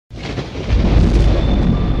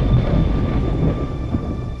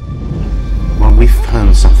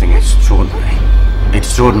extraordinary.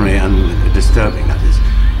 Extraordinary and disturbing, that is.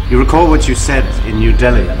 You recall what you said in New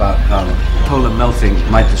Delhi about how polar melting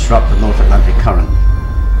might disrupt the North Atlantic current?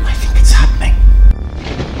 I think it's happening.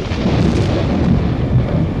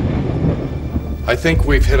 I think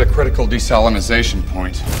we've hit a critical desalinization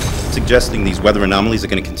point. Suggesting these weather anomalies are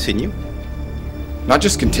going to continue? Not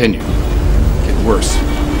just continue, get worse.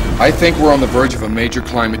 I think we're on the verge of a major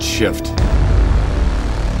climate shift.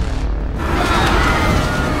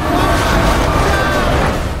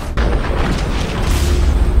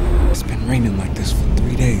 It's been raining like this for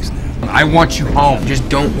 3 days now. I want you home. Just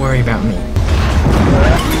don't worry about me.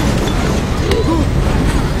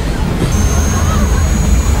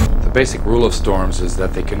 The basic rule of storms is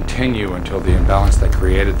that they continue until the imbalance that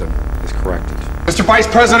created them is corrected. Mr. Vice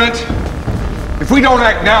President, if we don't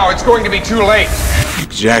act now, it's going to be too late.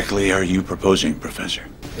 Exactly are you proposing, Professor?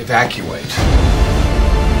 Evacuate.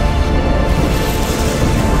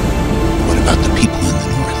 What about the people in the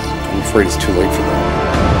north? I'm afraid it's too late for them.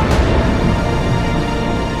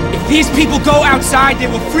 If these people go outside, they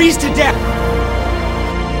will freeze to death.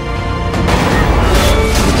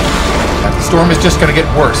 And the storm is just going to get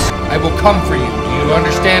worse. I will come for you. Do you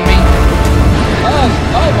understand me?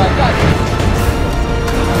 Oh my God.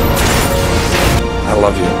 I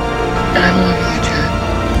love you. I love you too.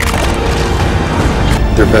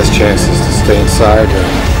 Their best chance is to stay inside or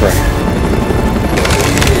pray.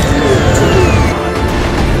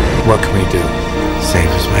 What can we do? Save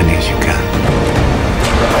as many as you can.